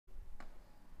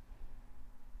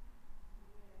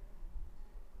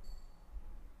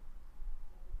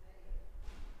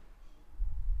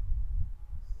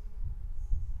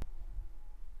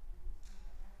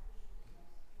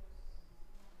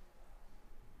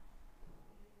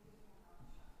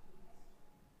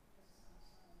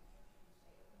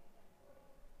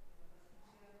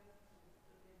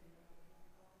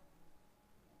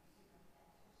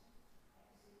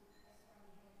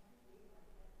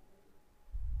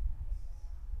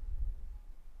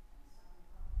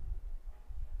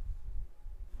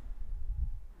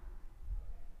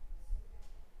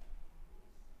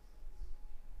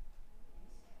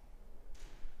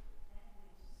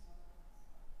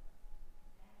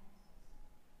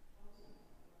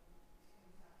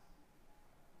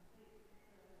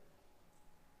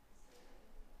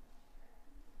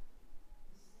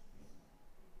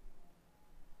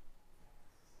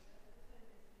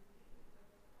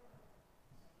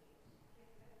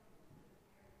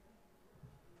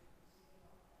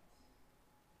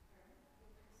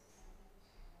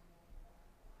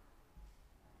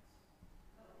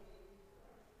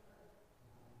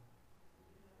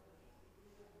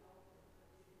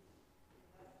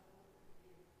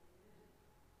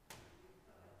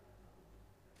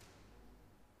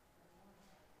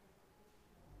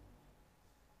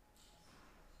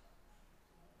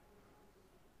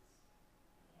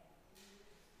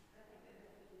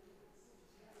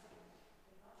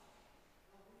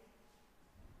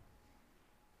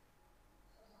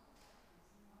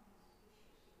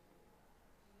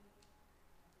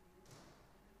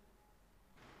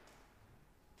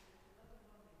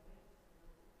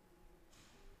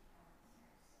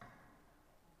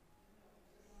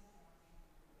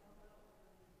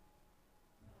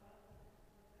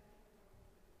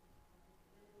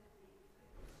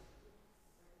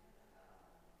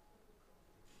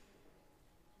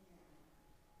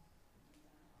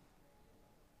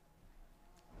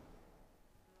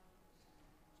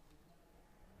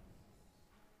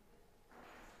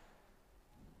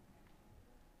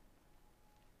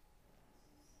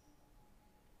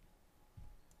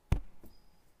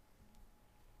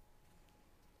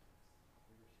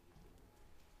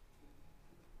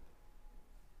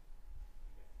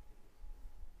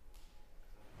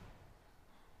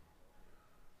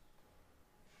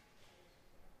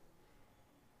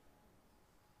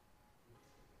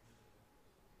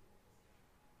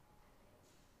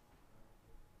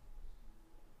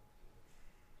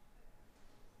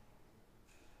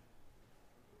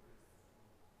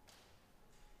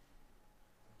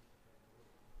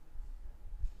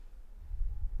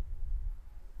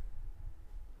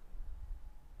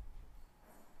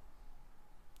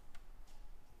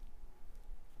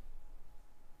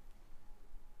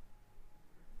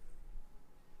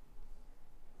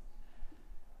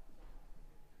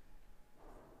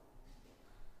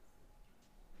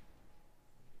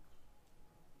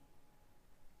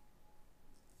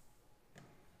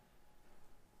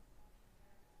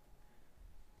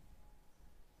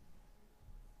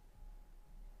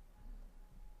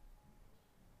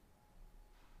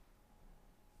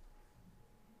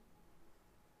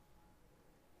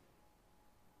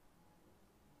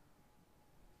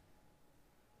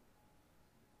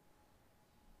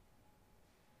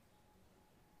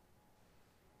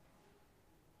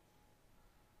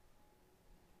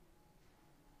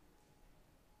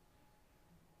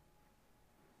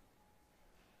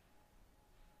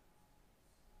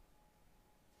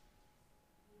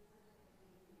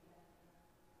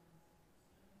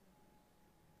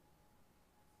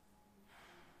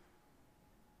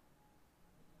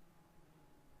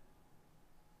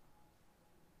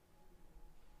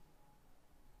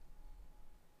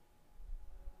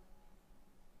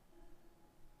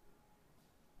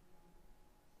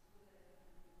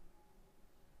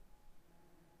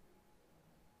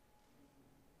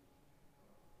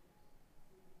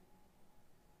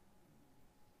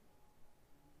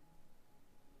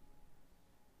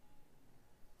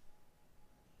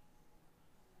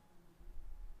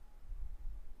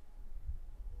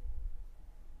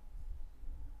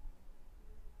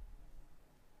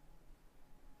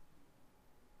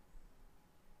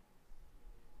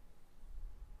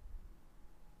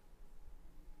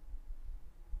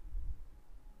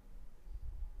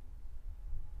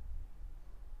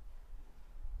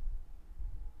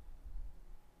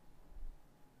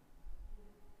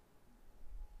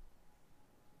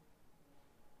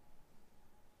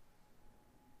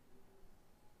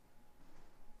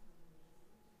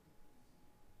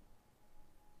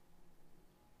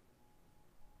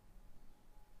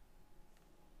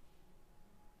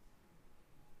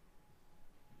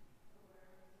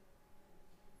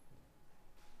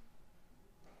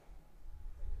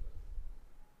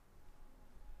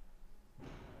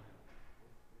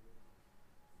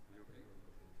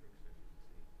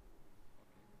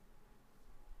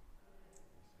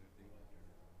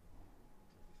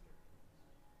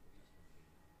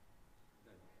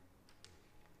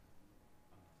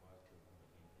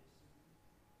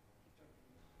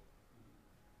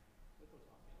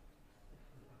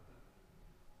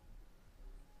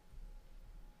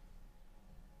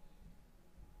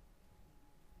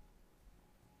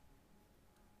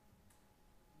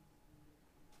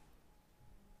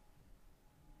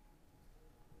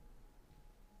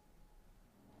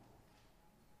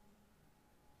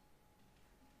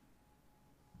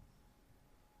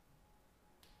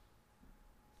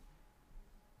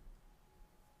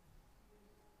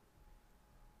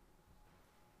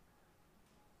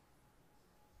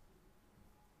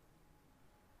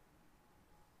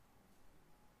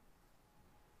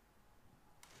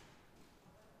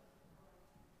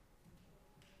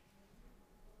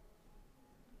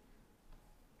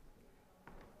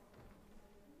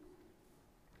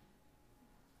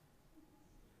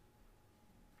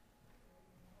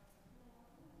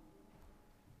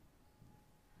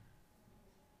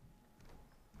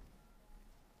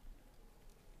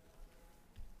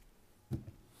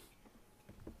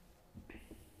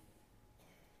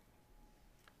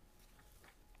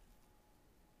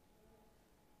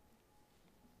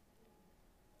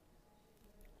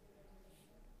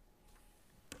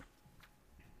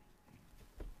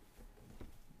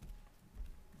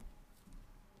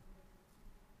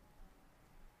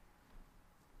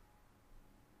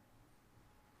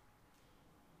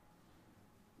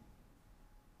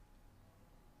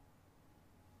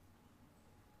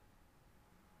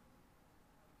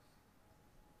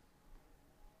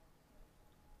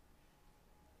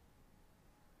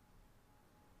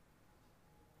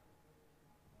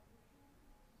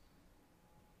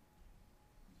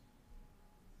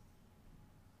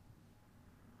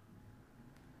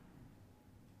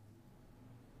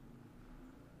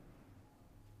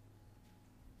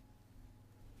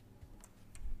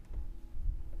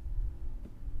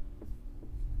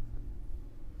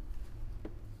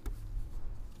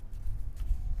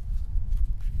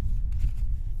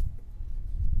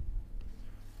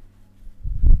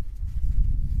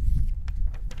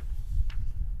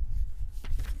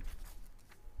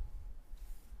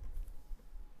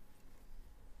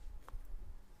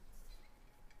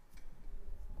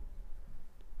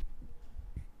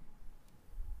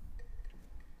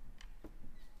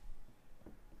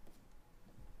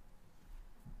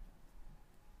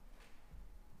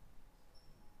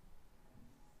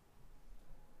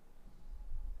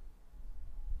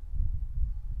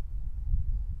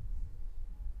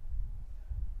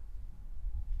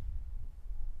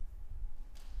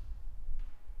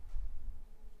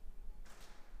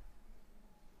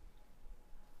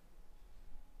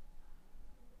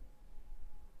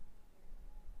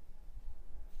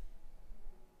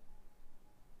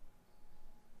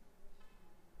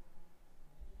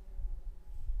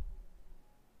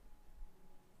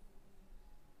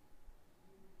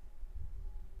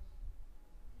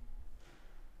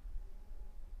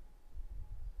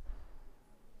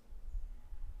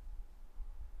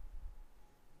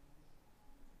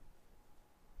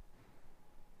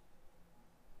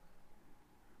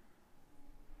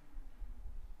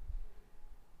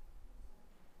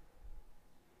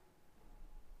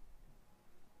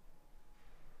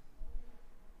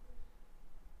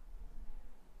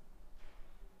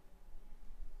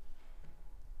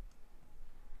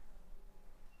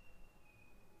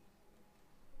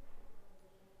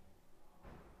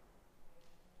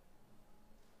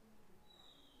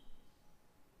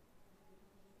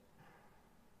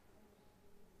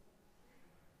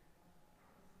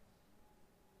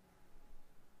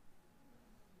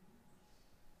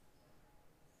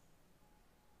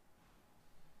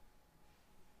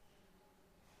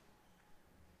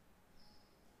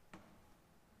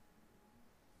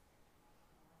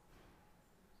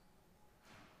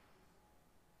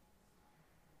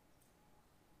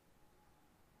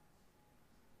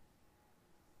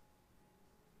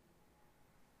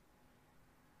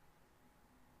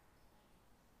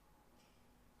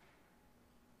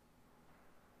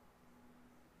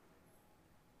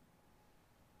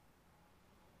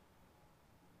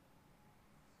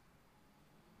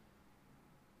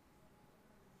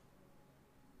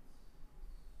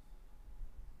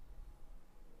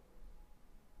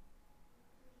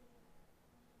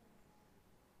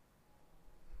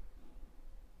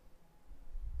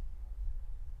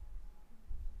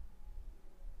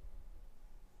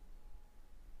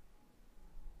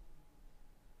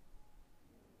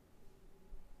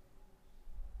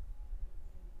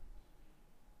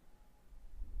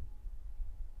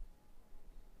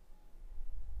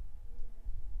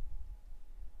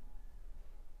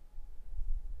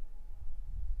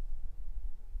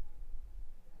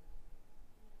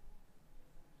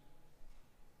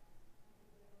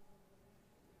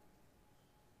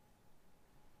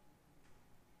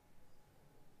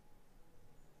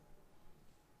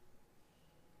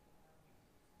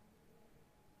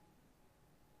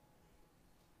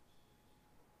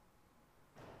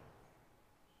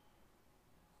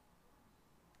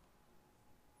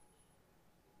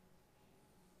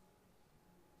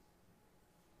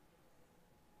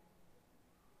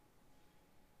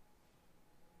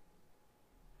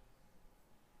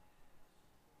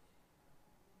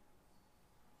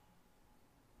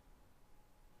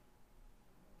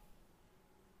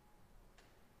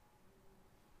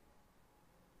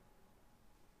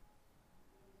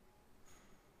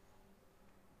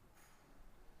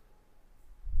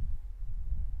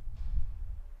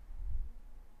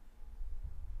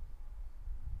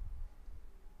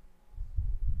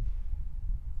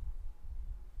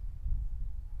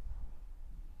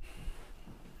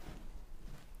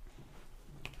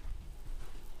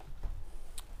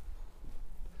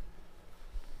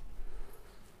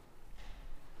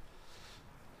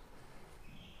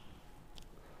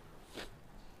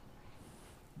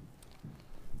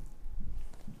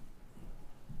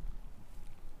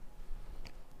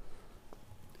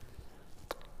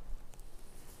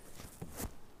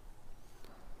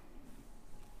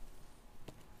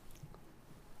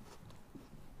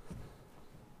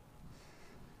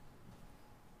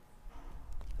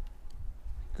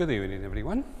Good evening,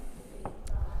 everyone.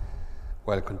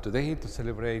 Welcome today to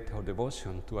celebrate our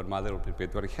devotion to our Mother of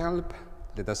Perpetual Help.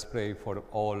 Let us pray for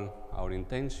all our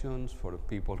intentions, for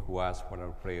people who ask for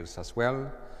our prayers as well,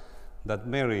 that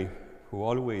Mary, who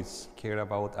always cares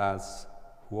about us,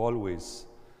 who always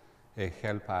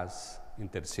help us,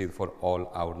 intercede for all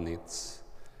our needs.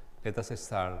 Let us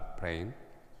start praying.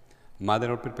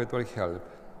 Mother of Perpetual Help,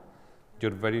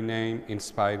 your very name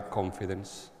inspires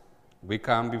confidence. We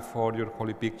come before your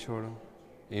holy picture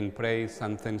in praise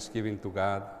and thanksgiving to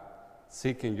God,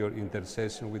 seeking your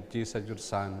intercession with Jesus, your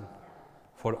Son,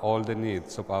 for all the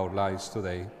needs of our lives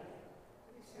today.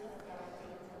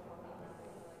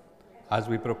 As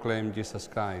we proclaim Jesus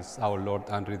Christ, our Lord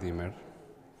and Redeemer,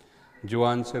 you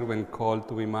answer when called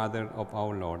to be Mother of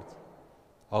our Lord.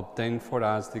 Obtain for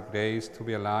us the grace to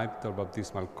be alive to our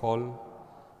baptismal call,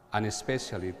 and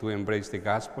especially to embrace the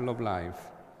gospel of life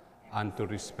and to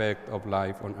respect of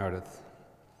life on earth.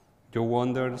 Your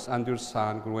wonders and your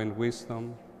Son grew in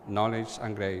wisdom, knowledge,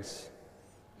 and grace.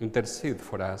 Intercede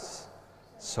for us,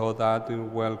 so that we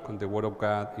welcome the Word of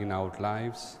God in our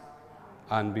lives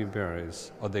and be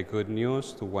bearers of the good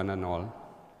news to one and all.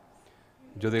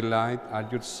 You delight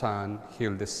at your Son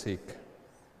heal the sick.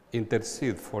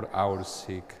 Intercede for our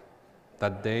sick,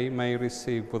 that they may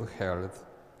receive good health,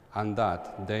 and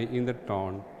that they in their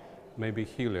turn may be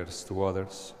healers to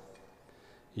others.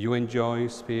 You enjoy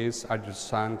peace as your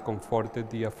Son comforted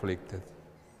the afflicted.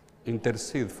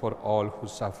 Intercede for all who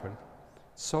suffer,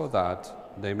 so that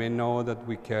they may know that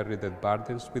we carry their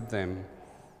burdens with them,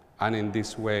 and in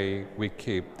this way we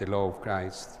keep the law of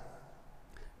Christ.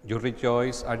 You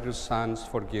rejoice as your sons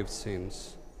forgive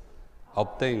sins.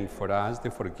 Obtain for us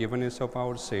the forgiveness of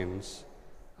our sins,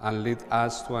 and lead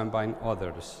us to unbind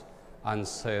others and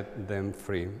set them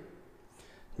free.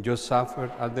 You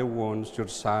suffered at the wounds your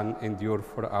Son endured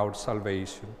for our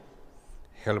salvation.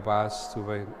 Help us to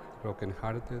be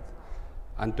broken-hearted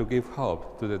and to give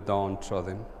hope to the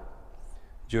downtrodden.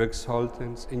 You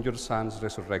exulted in your Son's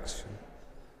resurrection.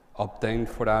 Obtain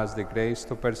for us the grace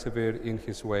to persevere in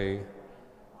his way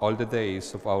all the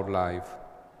days of our life,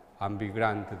 and be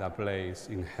granted a place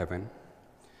in heaven.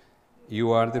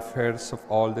 You are the first of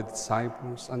all the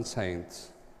disciples and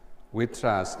saints. We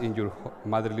trust in your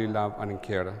motherly love and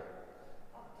care.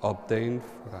 Obtain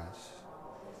for us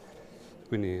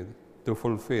we need to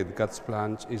fulfill God's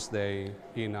plans each day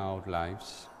in our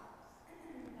lives.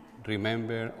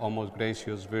 Remember, O most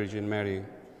gracious Virgin Mary,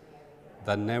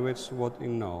 that never was it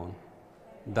known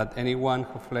that anyone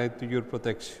who fled to your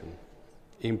protection,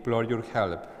 implored your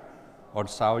help, or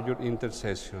sought your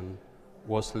intercession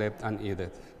was left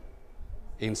unaided.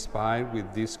 Inspired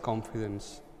with this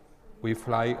confidence, we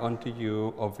fly unto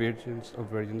you, O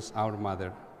Virgins, our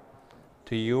Mother.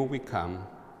 To you we come,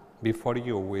 before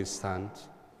you we stand,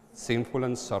 sinful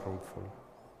and sorrowful.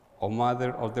 O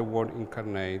Mother of the Word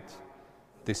incarnate,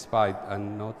 despite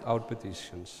and not our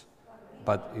petitions,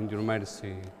 but in your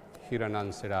mercy, hear and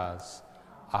answer us.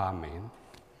 Amen.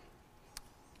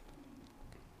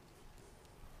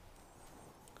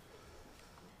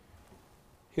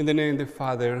 In the name of the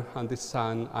Father, and the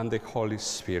Son, and the Holy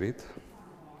Spirit.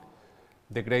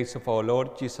 The grace of our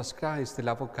Lord Jesus Christ, the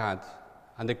love of God,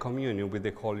 and the communion with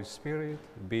the Holy Spirit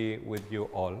be with you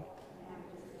all.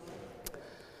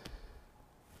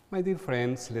 My dear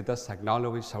friends, let us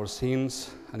acknowledge our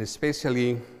sins, and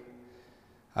especially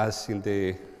as in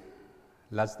the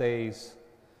last days,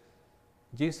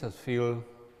 Jesus felt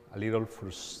a little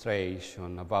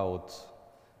frustration about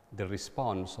the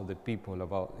response of the people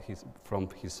from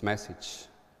his message.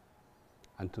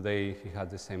 And today he has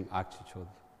the same attitude.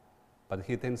 But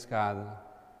he thanks God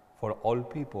for all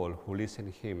people who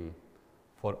listen to him,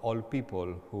 for all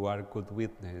people who are good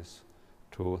witness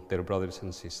to their brothers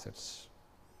and sisters.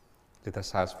 Let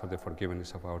us ask for the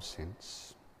forgiveness of our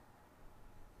sins.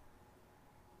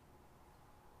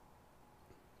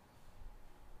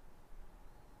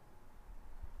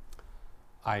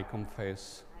 I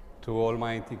confess to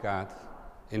Almighty God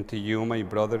and to you, my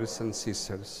brothers and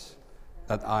sisters,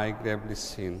 that I gravely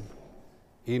sin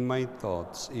in my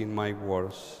thoughts, in my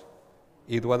words,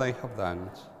 in what I have done,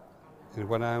 in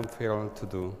what I have failed to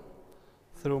do,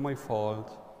 through my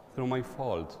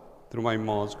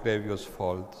most grievous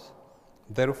fault.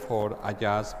 Therefore, I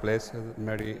ask Blessed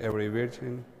Mary, every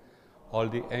Virgin, all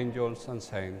the angels and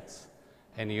saints,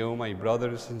 and you, my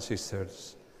brothers and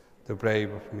sisters, to pray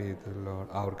with me to the Lord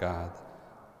our God.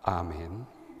 Amen.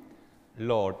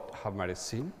 Lord, have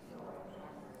mercy.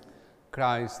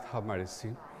 Christ, have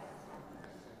mercy.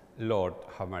 Lord,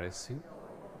 have mercy.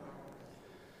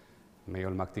 May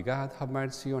Almighty God have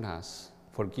mercy on us,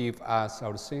 forgive us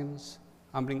our sins,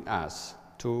 and bring us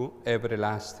to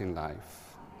everlasting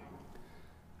life.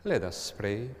 Let us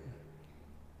pray.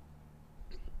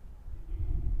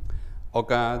 O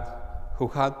God, who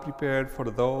had prepared for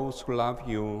those who love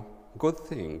you good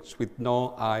things which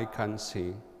no eye can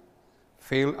see,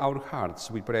 fill our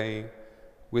hearts, we pray,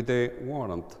 with the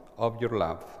warmth of your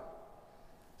love,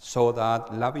 so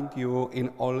that, loving you in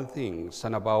all things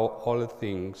and above all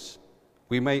things,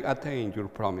 we may attain your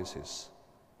promises,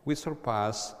 which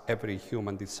surpass every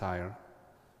human desire.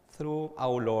 Through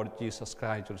our Lord Jesus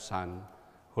Christ, your Son,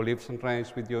 who lives and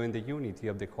reigns with you in the unity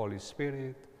of the Holy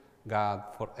Spirit, God,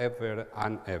 forever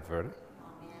and ever.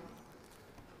 Amen.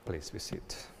 Please be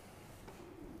seated.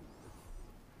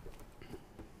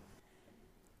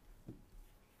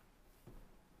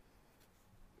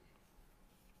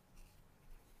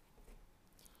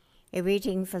 A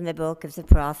reading from the book of the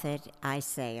prophet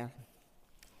Isaiah.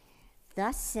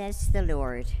 Thus says the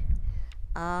Lord,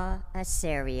 Ah,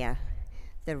 Assyria,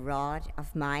 the rod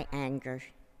of my anger,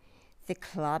 the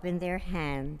club in their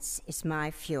hands is my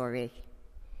fury.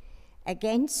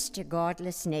 Against a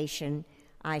godless nation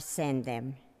I send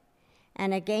them,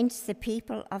 and against the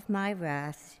people of my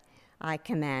wrath I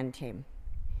command him,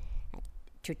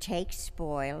 to take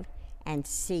spoil and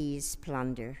seize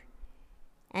plunder,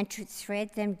 and to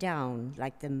tread them down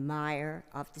like the mire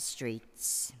of the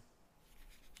streets.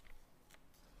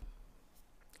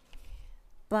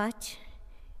 But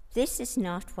this is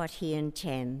not what he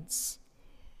intends,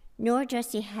 nor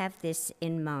does he have this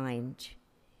in mind,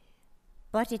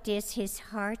 but it is his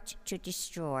heart to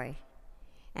destroy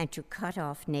and to cut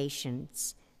off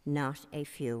nations, not a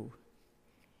few.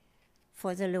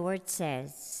 For the Lord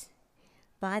says,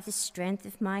 by the strength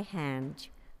of my hand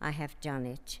I have done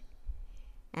it,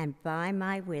 and by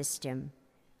my wisdom,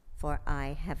 for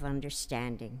I have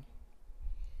understanding.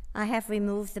 I have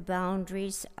removed the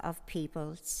boundaries of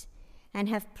peoples and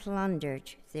have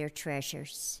plundered their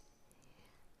treasures.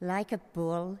 Like a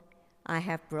bull, I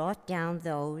have brought down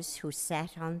those who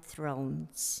sat on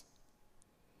thrones.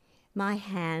 My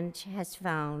hand has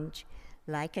found,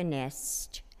 like a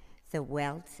nest, the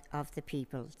wealth of the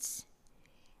peoples.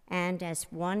 And as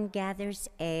one gathers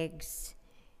eggs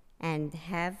and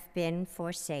have been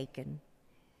forsaken,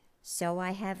 so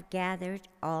I have gathered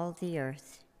all the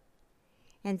earth.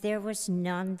 And there was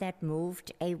none that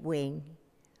moved a wing,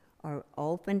 or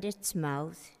opened its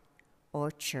mouth, or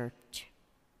chirped.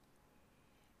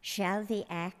 Shall the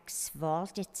axe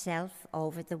vault itself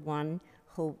over the one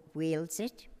who wields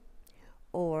it,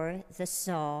 or the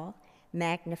saw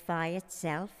magnify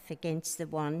itself against the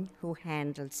one who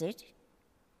handles it?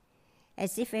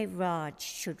 As if a rod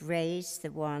should raise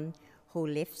the one who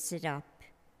lifts it up,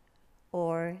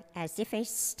 or as if a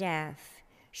staff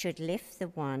should lift the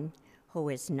one who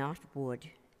is not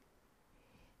wood.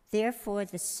 Therefore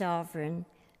the sovereign,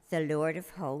 the Lord of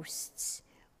hosts,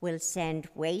 will send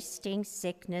wasting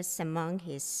sickness among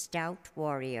his stout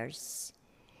warriors,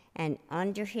 and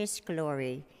under his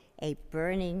glory a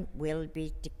burning will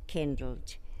be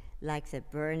kindled, like the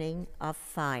burning of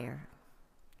fire.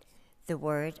 The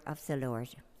word of the Lord.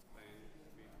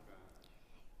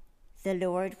 The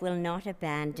Lord will not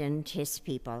abandon his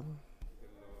people.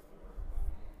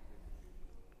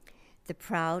 The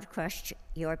proud crush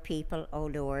your people, O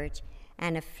Lord,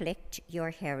 and afflict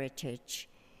your heritage.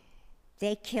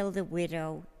 They kill the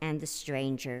widow and the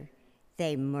stranger.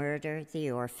 They murder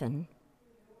the orphan.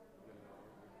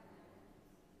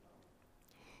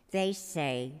 They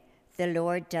say, the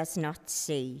Lord does not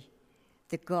see.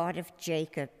 The God of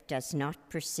Jacob does not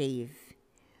perceive.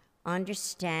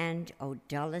 Understand, O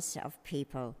dullest of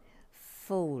people,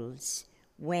 fools,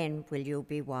 when will you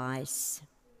be wise?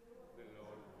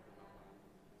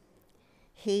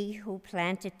 He who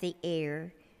planted the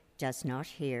ear does not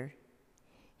hear.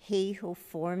 He who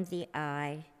formed the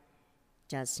eye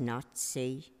does not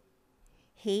see.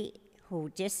 He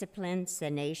who disciplines the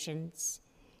nations,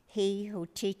 he who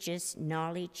teaches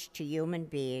knowledge to human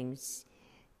beings,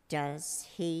 does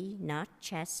he not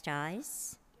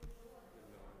chastise?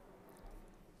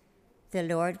 The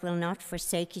Lord will not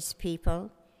forsake his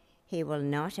people. He will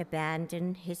not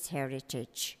abandon his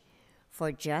heritage.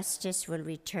 For justice will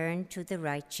return to the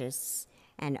righteous,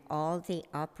 and all the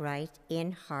upright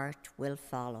in heart will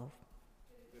follow.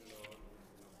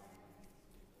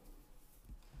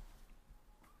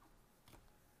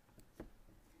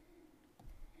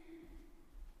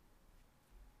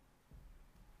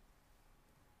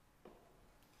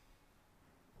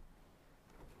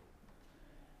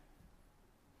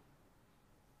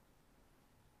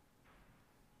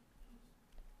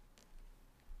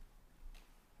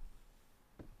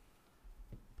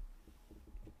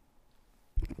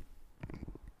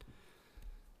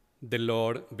 The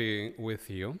Lord be with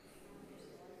you.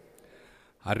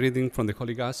 A reading from the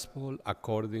Holy Gospel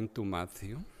according to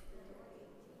Matthew.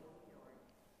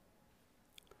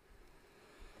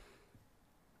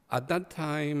 At that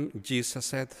time, Jesus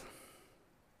said,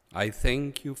 I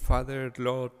thank you, Father,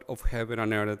 Lord of heaven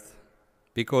and earth,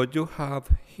 because you have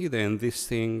hidden these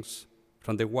things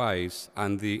from the wise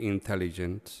and the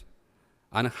intelligent,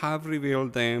 and have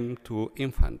revealed them to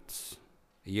infants.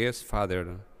 Yes,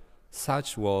 Father,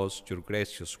 such was your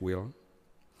gracious will.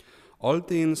 All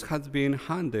things have been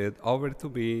handed over to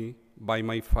me by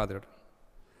my Father,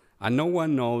 and no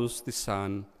one knows the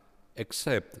Son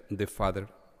except the Father,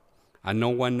 and no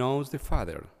one knows the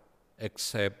Father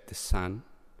except the Son,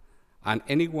 and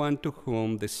anyone to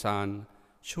whom the Son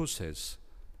chooses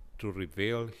to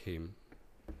reveal him.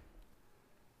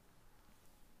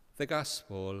 The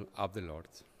Gospel of the Lord.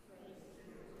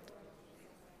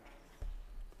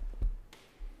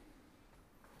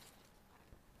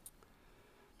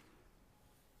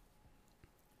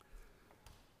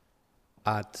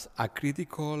 At a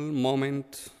critical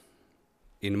moment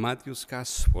in Matthew's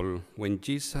Gospel, when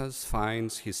Jesus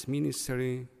finds his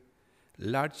ministry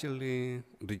largely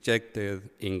rejected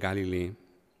in Galilee,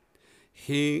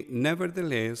 he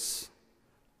nevertheless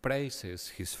praises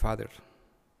his Father,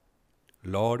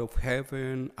 Lord of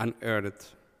heaven and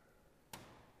earth.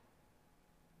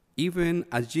 Even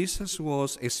as Jesus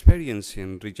was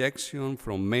experiencing rejection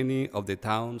from many of the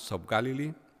towns of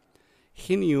Galilee,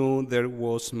 he knew there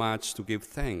was much to give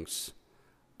thanks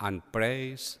and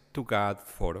praise to God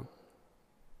for.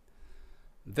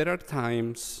 There are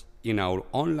times in our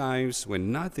own lives when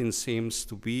nothing seems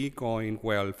to be going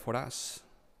well for us.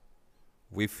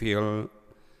 We feel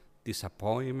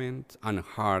disappointment and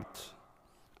hurt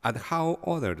at how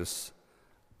others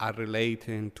are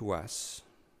relating to us.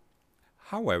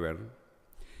 However,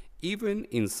 even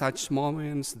in such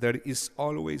moments, there is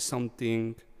always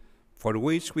something for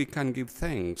which we can give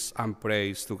thanks and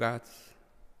praise to God.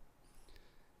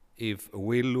 If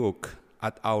we look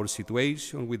at our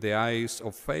situation with the eyes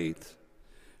of faith,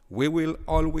 we will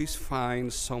always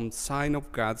find some sign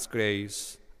of God's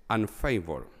grace and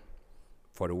favor,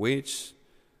 for which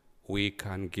we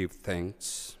can give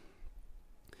thanks.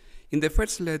 In the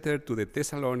first letter to the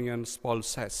Thessalonians, Paul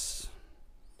says,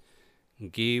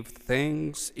 give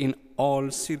thanks in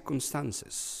all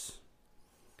circumstances.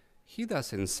 He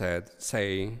doesn't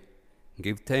say,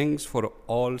 give thanks for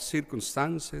all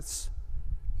circumstances,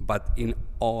 but in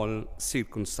all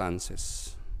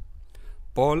circumstances.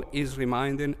 Paul is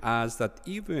reminding us that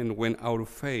even when our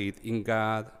faith in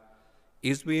God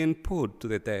is being put to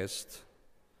the test,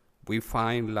 we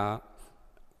find life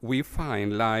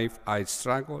a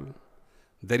struggle.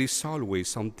 There is always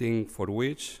something for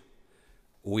which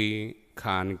we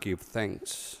can give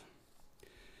thanks.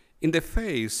 In the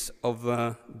face of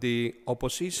the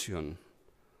opposition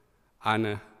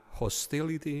and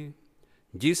hostility,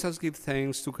 Jesus gives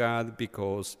thanks to God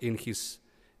because in his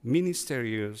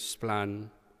ministerious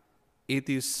plan, it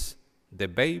is the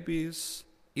babies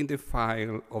in the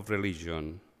file of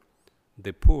religion,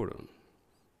 the poor,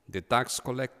 the tax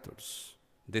collectors,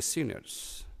 the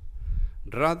sinners,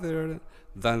 rather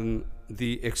than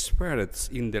the experts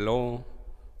in the law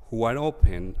who are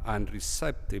open and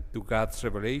receptive to God's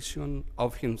revelation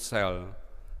of himself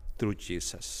through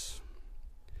Jesus.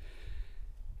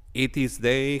 It is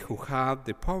they who have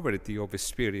the poverty of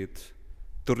spirit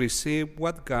to receive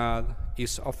what God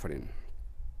is offering.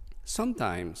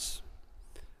 Sometimes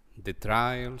the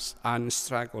trials and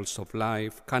struggles of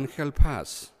life can help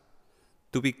us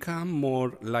to become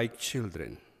more like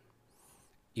children,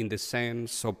 in the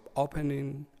sense of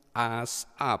opening us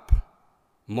up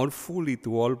more fully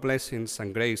to all blessings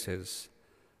and graces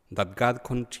that God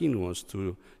continues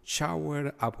to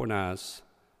shower upon us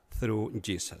through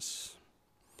Jesus.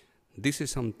 This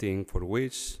is something for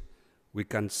which we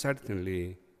can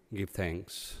certainly give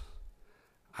thanks.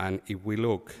 And if we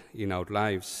look in our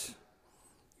lives,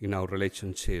 in our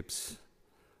relationships,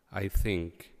 I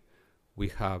think we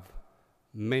have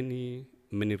many,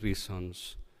 many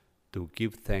reasons to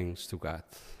give thanks to God.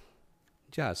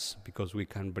 Just because we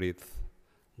can breathe,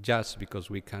 just because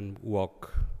we can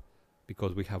walk,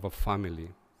 because we have a family,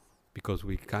 because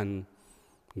we can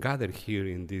gather here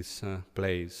in this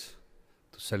place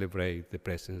to celebrate the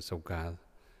presence of God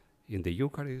in the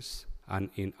Eucharist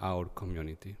and in our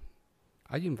community.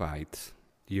 I invite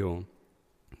you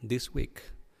this week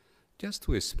just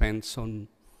to spend some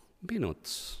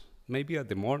minutes, maybe at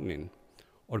the morning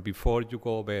or before you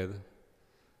go to bed,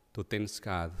 to thank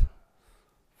God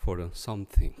for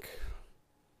something.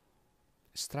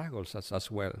 Struggles as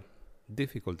well,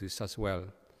 difficulties as well,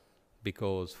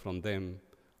 because from them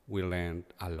we learn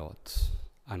a lot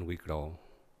and we grow.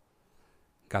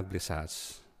 God bless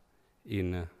us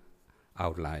in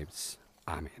our lives.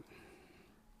 Amen.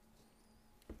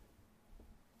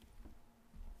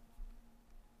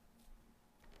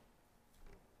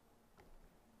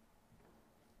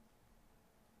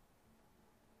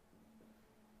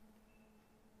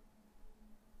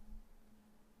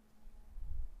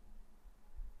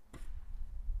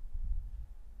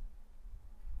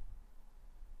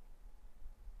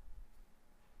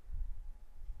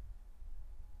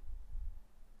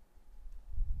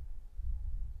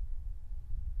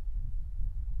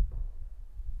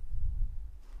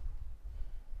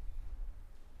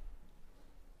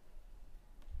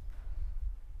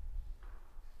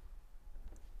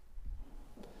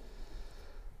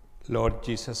 Lord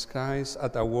Jesus Christ,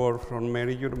 at a word from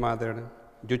Mary, your mother,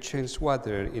 you changed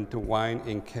water into wine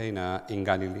in Cana in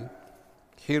Galilee.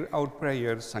 Hear our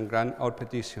prayers and grant our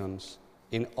petitions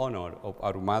in honor of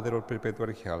our Mother of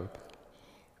Perpetual Help.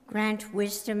 Grant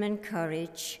wisdom and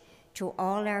courage to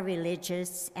all our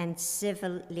religious and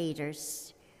civil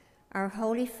leaders, our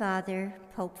Holy Father,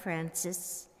 Pope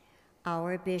Francis,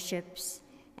 our bishops,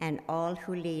 and all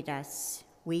who lead us,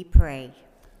 we pray.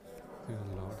 Dear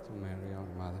Lord, to Mary, our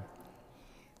Mother.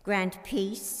 Grant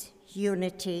peace,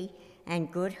 unity,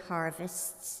 and good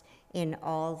harvests in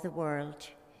all the world,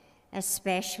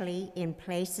 especially in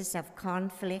places of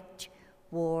conflict,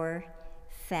 war,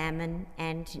 famine,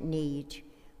 and need,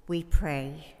 we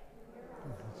pray.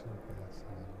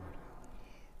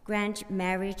 Grant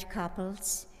married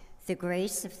couples the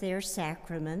grace of their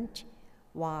sacrament,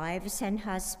 wives and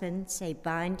husbands a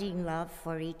binding love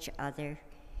for each other,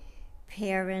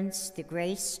 parents the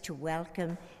grace to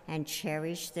welcome and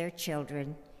cherish their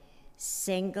children,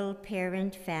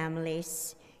 single-parent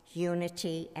families,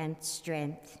 unity and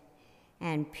strength,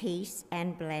 and peace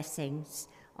and blessings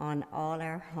on all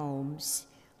our homes,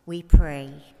 we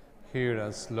pray. Hear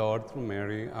us, Lord, through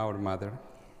Mary, our Mother.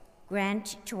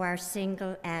 Grant to our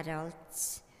single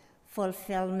adults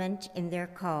fulfillment in their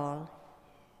call,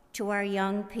 to our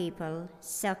young people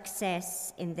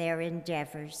success in their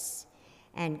endeavors,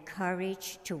 and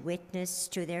courage to witness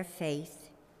to their faith,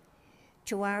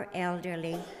 to our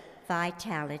elderly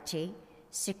vitality,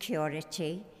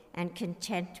 security, and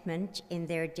contentment in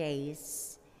their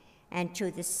days, and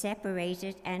to the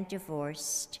separated and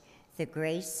divorced, the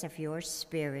grace of your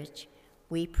Spirit,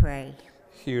 we pray.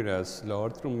 Hear us,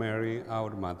 Lord, through Mary, our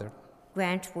Mother.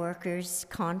 Grant workers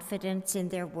confidence in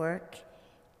their work,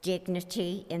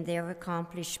 dignity in their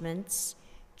accomplishments,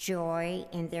 joy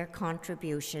in their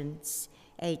contributions,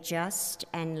 a just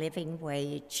and living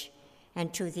wage,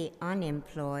 and to the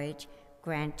unemployed,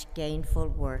 grant gainful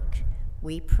work,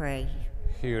 we pray.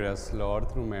 Hear us,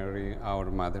 Lord, through Mary,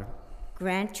 our Mother.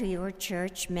 Grant to your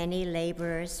church many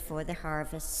laborers for the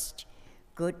harvest,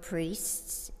 good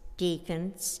priests,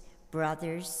 deacons,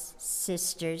 brothers,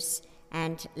 sisters,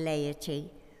 and laity,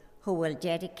 who will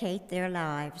dedicate their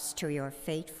lives to your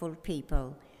faithful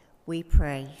people, we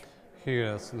pray. Hear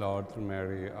us, Lord, through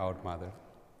Mary, our Mother.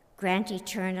 Grant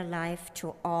eternal life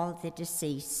to all the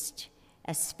deceased,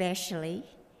 especially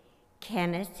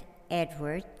Kenneth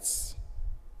Edwards,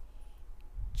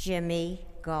 Jimmy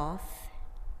Goff,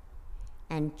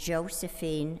 and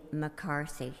Josephine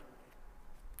McCarthy,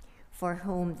 for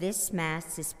whom this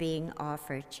Mass is being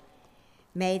offered.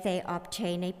 May they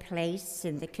obtain a place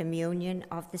in the communion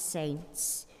of the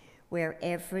saints, where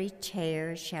every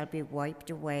tear shall be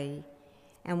wiped away,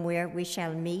 and where we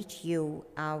shall meet you,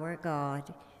 our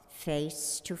God,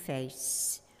 face to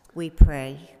face. We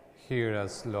pray. Hear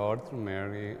us, Lord, through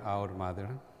Mary, our Mother.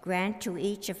 Grant to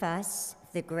each of us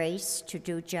the grace to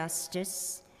do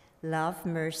justice, love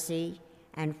mercy,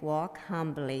 and walk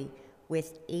humbly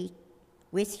with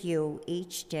you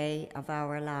each day of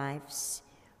our lives.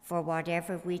 For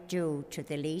whatever we do to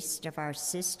the least of our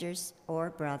sisters or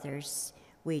brothers,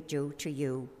 we do to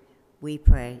you, we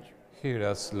pray. Hear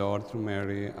us, Lord, through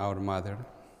Mary, our Mother.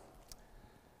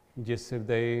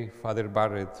 Yesterday, Father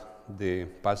Barrett, the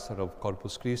pastor of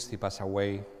Corpus Christi, passed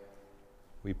away.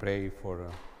 We pray for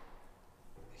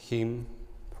him,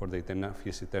 for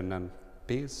his eternal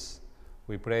peace.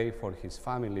 We pray for his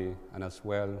family and as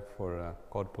well for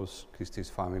Corpus Christi's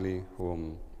family,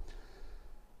 whom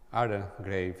are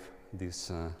grave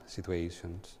these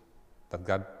situations, that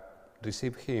God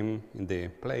receive him in the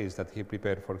place that he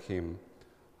prepared for him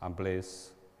and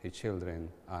bless his children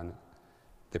and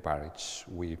the parish,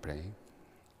 we pray.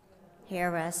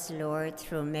 Hear us, Lord,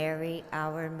 through Mary,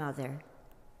 our Mother.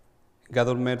 God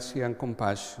of mercy and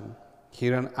compassion,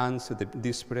 hear and answer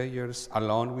these prayers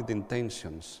along with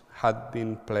intentions had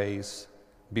been placed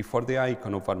before the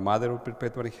icon of our Mother of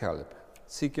Perpetual Help,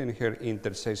 seeking her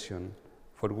intercession,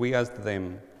 for we ask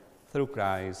them through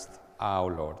Christ our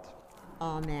Lord.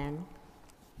 Amen.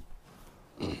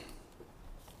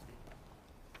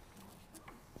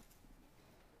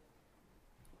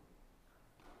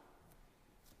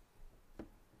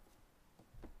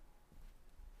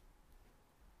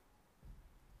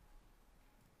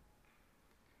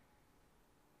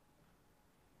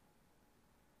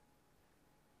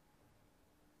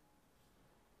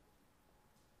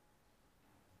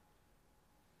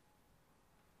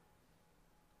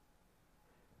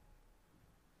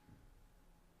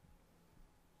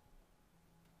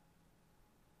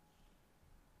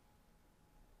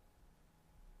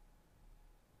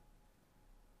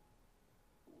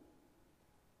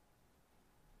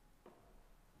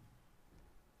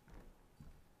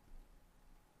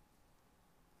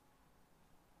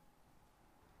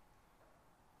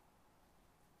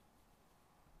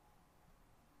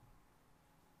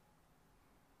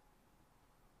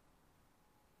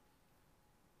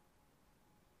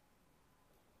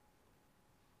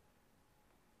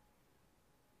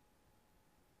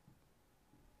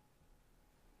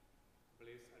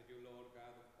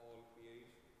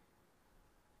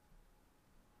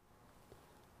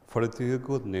 For to your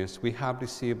goodness we have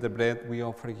received the bread we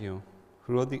offer you,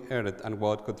 through the earth and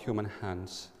what with human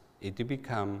hands. It will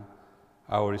become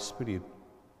our spirit,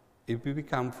 it will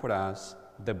become for us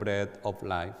the bread of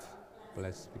life.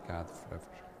 Blessed be God forever.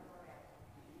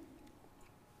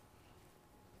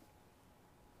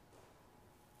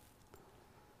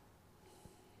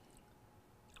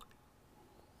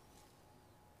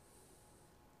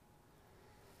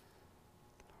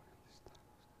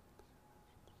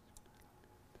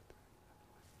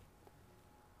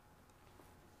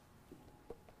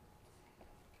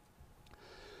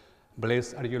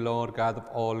 Blessed are you, Lord, God of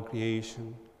all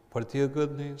creation. For to your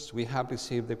goodness we have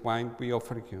received the wine we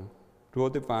offer you,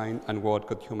 through the vine and what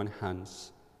with human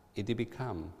hands. It will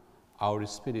become our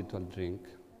spiritual drink.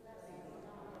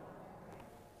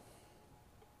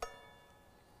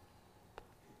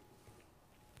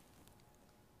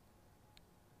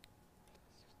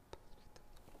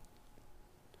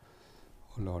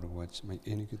 O Lord, watch my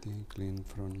iniquity, clean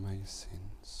from my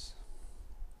sins.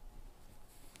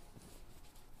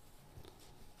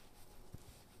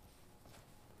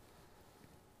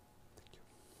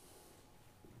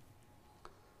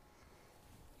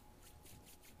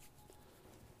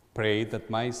 Pray that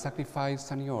my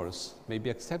sacrifice and yours may be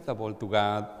acceptable to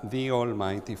God, the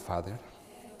Almighty Father.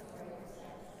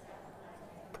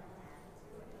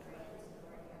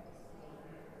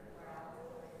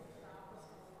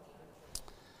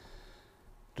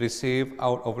 Receive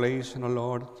our oblation, O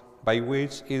Lord, by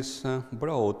which is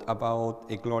brought about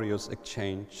a glorious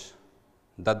exchange,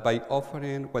 that by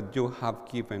offering what you have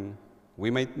given, we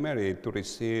might merit to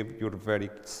receive your very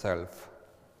self.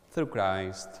 Through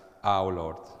Christ our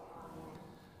Lord.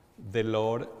 The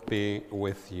Lord be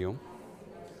with you.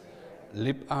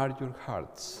 Lift up your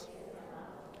hearts.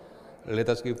 Let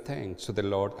us give thanks to the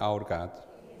Lord our God.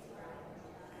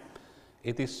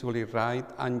 It is truly right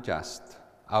and just,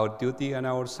 our duty and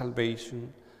our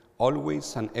salvation,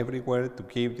 always and everywhere to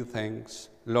give you thanks,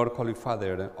 Lord, Holy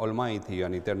Father, Almighty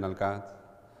and eternal God.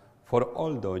 For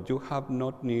although you have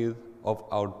not need of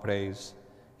our praise,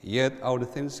 yet our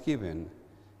thanksgiving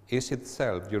is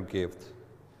itself your gift,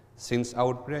 since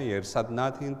our prayers add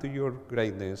nothing to your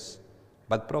greatness,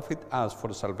 but profit us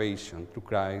for salvation through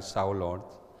Christ our Lord.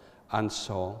 And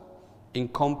so, in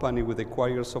company with the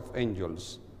choirs of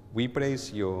angels, we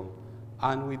praise you,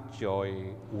 and with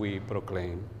joy we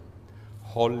proclaim,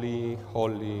 Holy,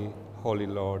 holy, holy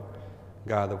Lord,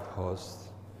 God of hosts.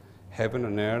 Heaven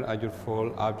and earth are your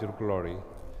full of your glory.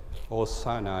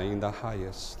 Hosanna in the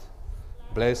highest.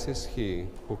 Blessed is he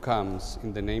who comes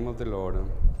in the name of the Lord.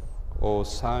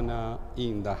 Hosanna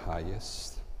in the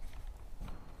highest.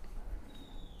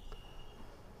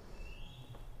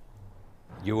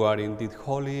 You are indeed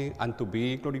holy and to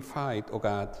be glorified, O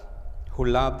God, who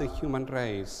love the human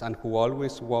race and who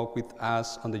always walk with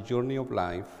us on the journey of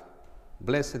life.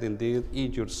 Blessed indeed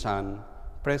is your Son,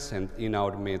 present in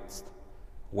our midst,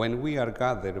 when we are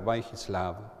gathered by his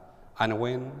love, and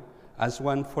when, as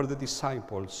one for the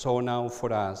disciples, so now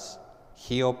for us,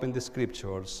 he opened the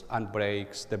Scriptures and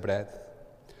breaks the bread.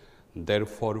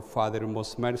 Therefore, Father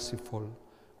most merciful,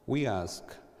 we ask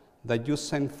that you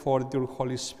send forth your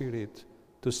Holy Spirit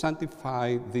to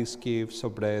sanctify these gifts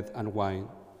of bread and wine,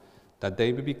 that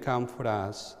they may become for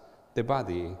us the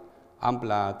body and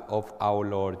blood of our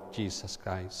Lord Jesus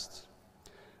Christ.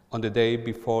 On the day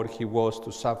before he was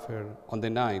to suffer, on the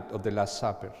night of the Last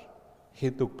Supper,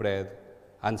 he took bread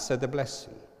and said a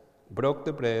blessing. broke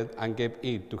the bread and gave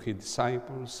it to his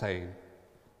disciples, saying,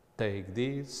 "Take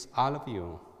this, all of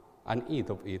you, and eat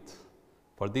of it,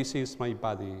 for this is my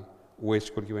body,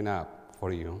 which was given up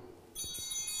for you."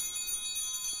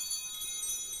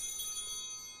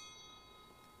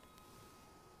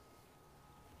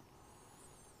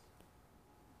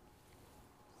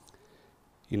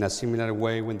 In a similar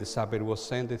way, when the supper was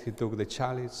ended, he took the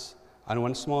chalice, and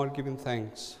once more giving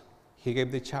thanks, he gave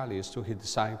the chalice to his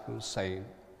disciples, saying,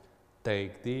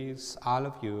 "Take this, all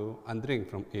of you, and drink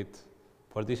from it,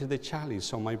 for this is the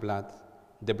chalice of my blood,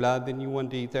 the blood of the new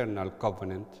and the eternal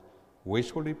covenant,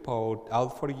 which will be poured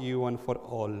out for you and for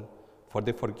all, for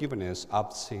the forgiveness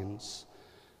of sins.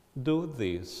 Do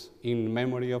this in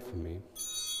memory of me."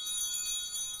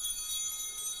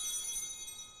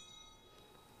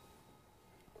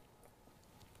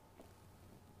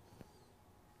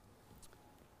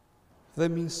 The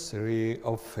mystery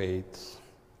of faith.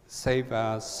 Save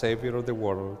us, Savior of the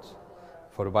world,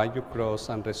 for by your cross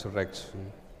and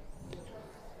resurrection.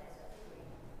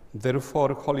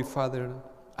 Therefore, Holy Father,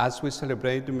 as we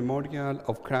celebrate the memorial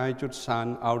of Christ, your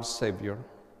Son, our Savior,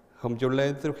 whom you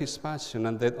led through his passion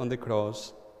and death on the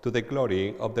cross to the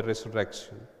glory of the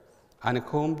resurrection, and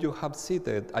whom you have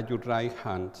seated at your right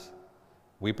hand,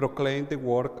 we proclaim the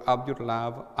work of your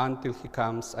love until he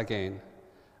comes again,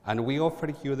 and we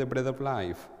offer you the bread of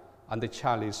life and the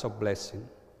chalice of blessing.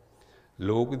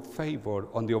 Look with favor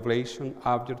on the oblation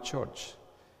of your church,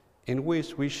 in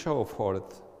which we show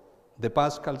forth the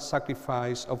paschal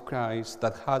sacrifice of Christ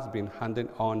that has been handed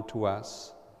on to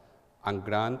us, and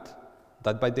grant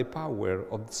that by the power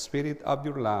of the Spirit of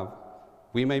your love,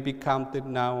 we may be counted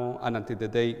now and until the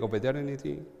day of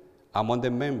eternity among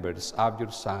the members of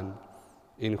your Son,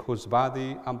 in whose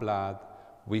body and blood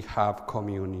we have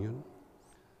communion.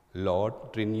 Lord,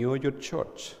 renew your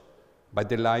church by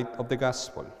the light of the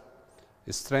gospel.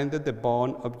 Strengthen the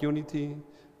bond of unity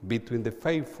between the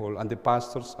faithful and the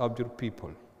pastors of your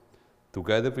people,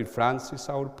 together with Francis,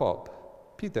 our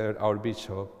Pope, Peter, our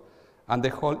Bishop, and the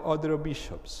whole order of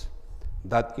bishops,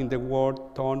 that in the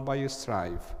world torn by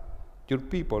strife, your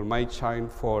people might shine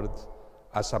forth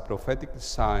as a prophetic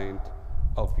sign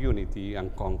of unity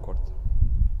and concord.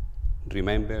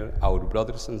 Remember our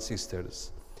brothers and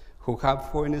sisters who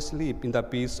have fallen asleep in the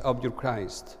peace of your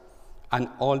Christ, and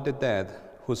all the dead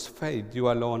whose faith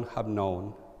you alone have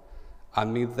known.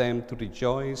 Admit them to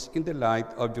rejoice in the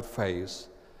light of your face,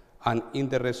 and in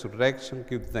the resurrection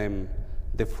give them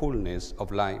the fullness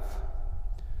of life.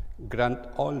 Grant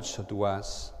also to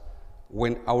us,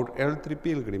 when our earthly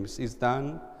pilgrimage is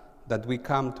done, that we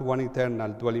come to one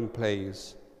eternal dwelling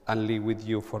place and live with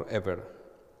you forever.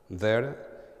 There,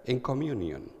 in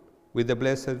communion with the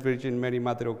Blessed Virgin Mary,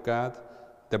 Mother of God,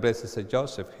 the Blessed Saint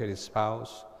Joseph, her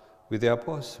spouse, with the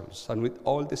apostles, and with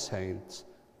all the saints,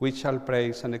 we shall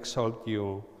praise and exalt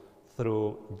you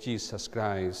through Jesus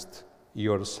Christ,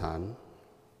 your Son.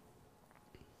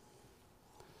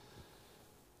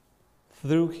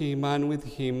 Through him, and with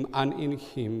him, and in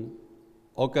him,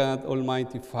 O God,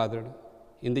 Almighty Father,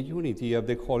 in the unity of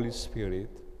the Holy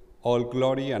Spirit, all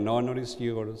glory and honor is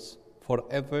yours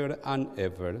forever and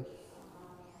ever.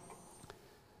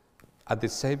 At the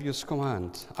Savior's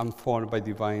command, and formed by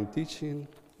divine teaching,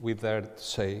 we dare to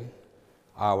say,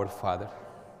 Our Father,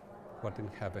 who art in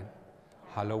heaven,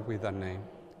 hallowed be thy name.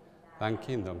 Thy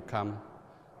kingdom come,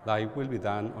 thy will be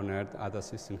done on earth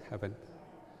as it is in heaven.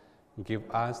 Give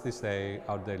us this day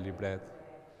our daily bread,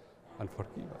 and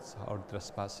forgive us our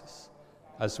trespasses,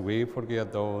 as we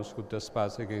forgive those who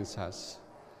trespass against us.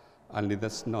 And lead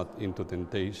us not into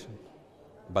temptation,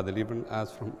 but deliver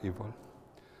us from evil.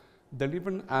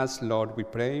 Deliver us, Lord, we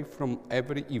pray, from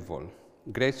every evil.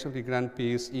 Graciously grant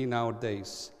peace in our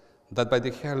days, that by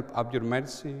the help of your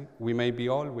mercy we may be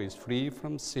always free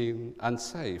from sin and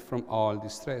safe from all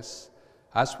distress,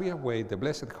 as we await the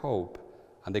blessed hope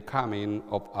and the coming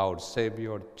of our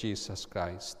Savior, Jesus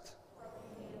Christ.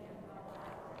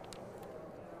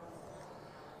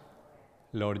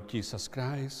 Lord Jesus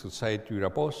Christ, who said to your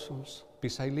apostles,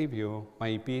 "Peace I leave you,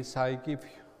 my peace I give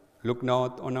you," look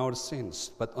not on our sins,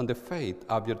 but on the faith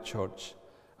of your church,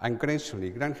 and graciously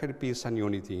grant her peace and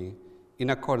unity in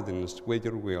accordance with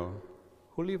your will,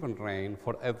 who live and reign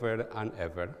forever and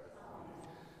ever.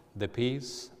 The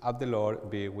peace of the Lord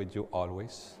be with you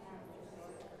always.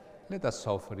 Let us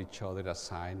offer each other a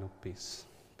sign of peace.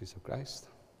 Peace of Christ.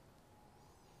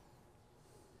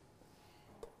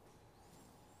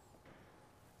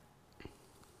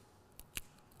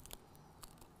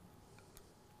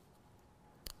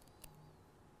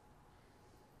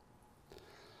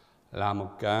 Lamb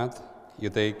of God, you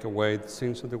take away the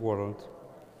sins of the world.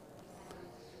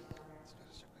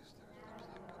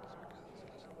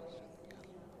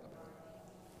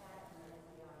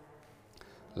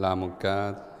 Lamb of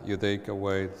God, you take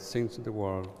away the sins of the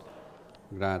world,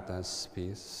 grant us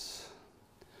peace.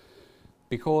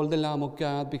 Behold the Lamb of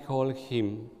God, behold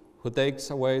him who takes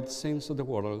away the sins of the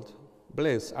world.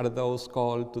 Blessed are those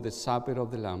called to the supper of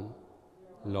the Lamb.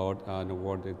 Lord, I am not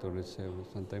worthy to receive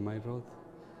and take my rod,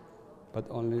 but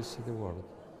only say the word,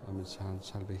 and my son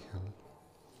shall be healed.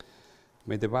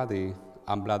 May the body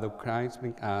and blood of Christ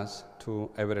bring us to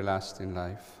everlasting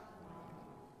life.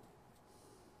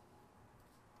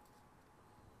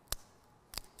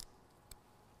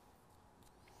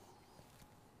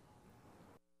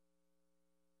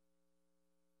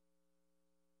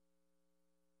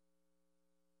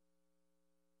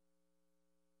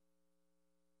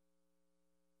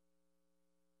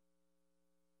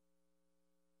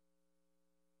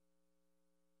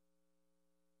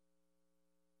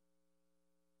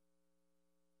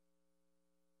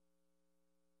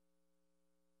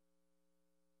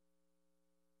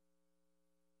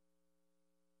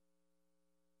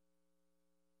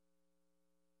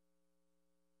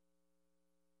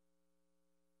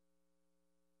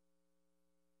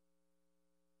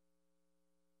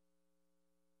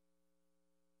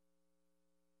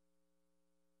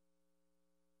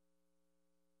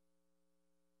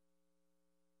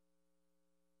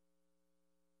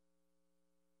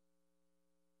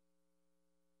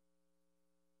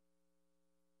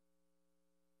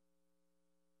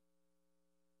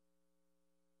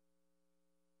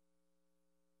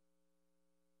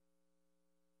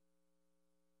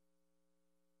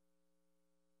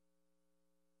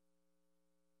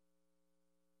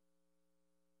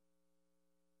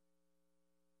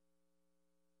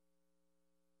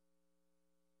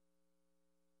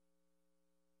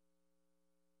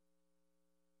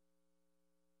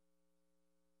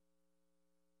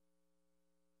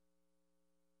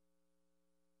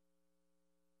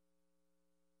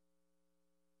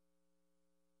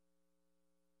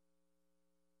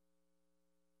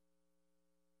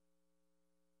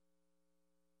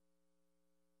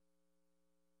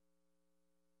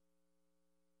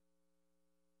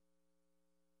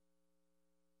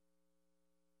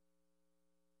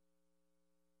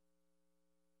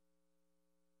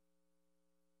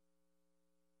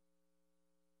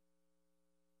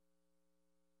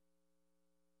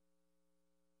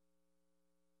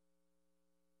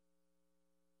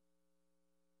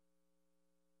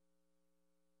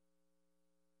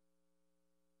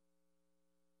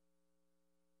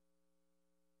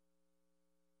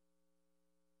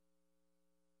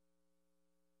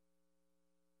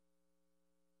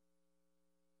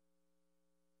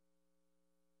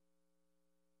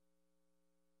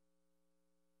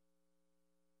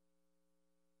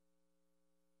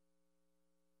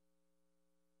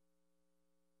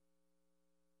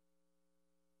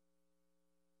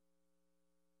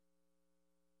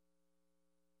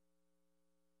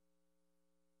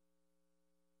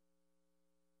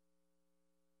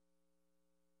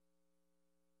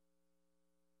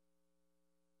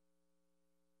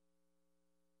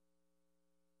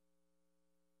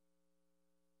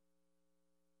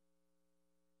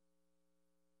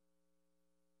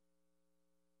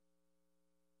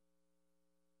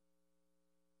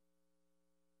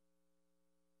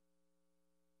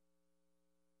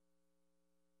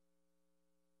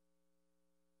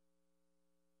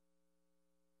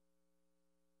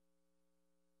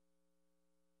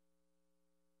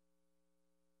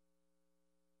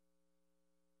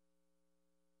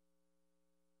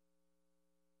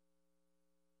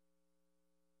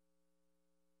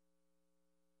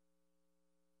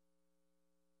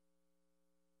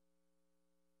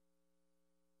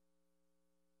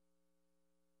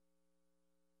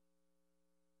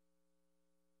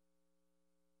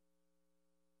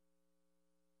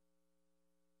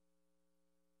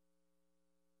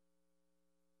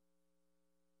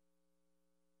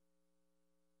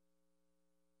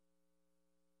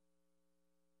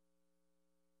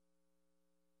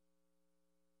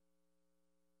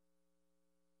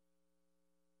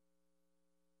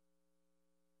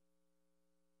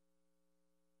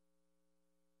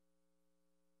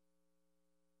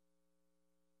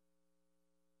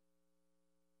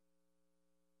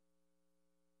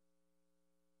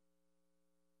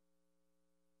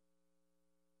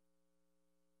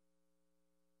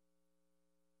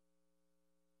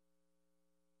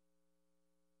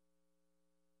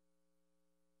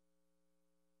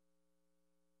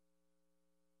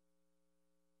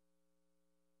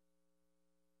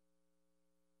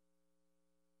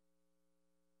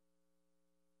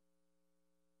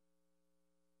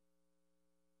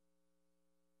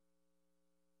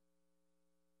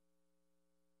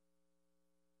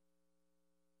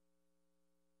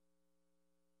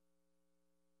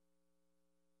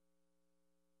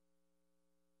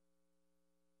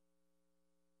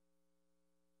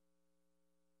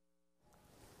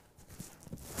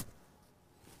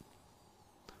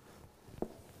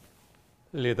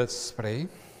 Let us pray.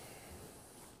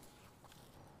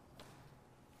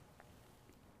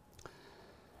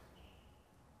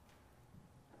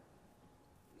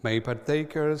 May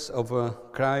partakers of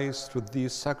Christ through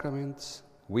these sacraments,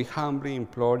 we humbly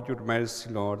implore your mercy,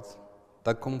 Lord,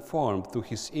 that conformed to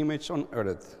his image on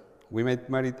earth, we may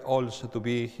merit also to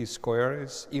be his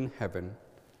co-heirs in heaven,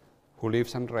 who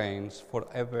lives and reigns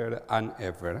forever and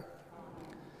ever.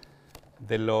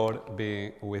 The Lord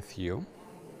be with you.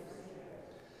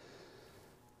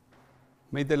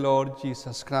 May the Lord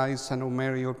Jesus Christ and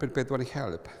Mary of Perpetual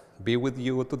Help be with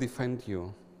you to defend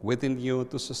you, within you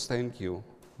to sustain you,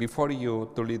 before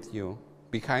you to lead you,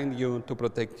 behind you to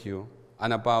protect you,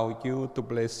 and about you to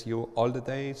bless you all the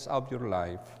days of your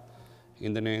life.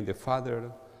 In the name of the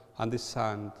Father, and the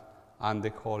Son, and the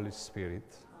Holy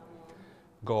Spirit. Amen.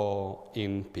 Go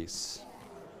in peace.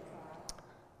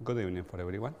 Good evening for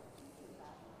everyone.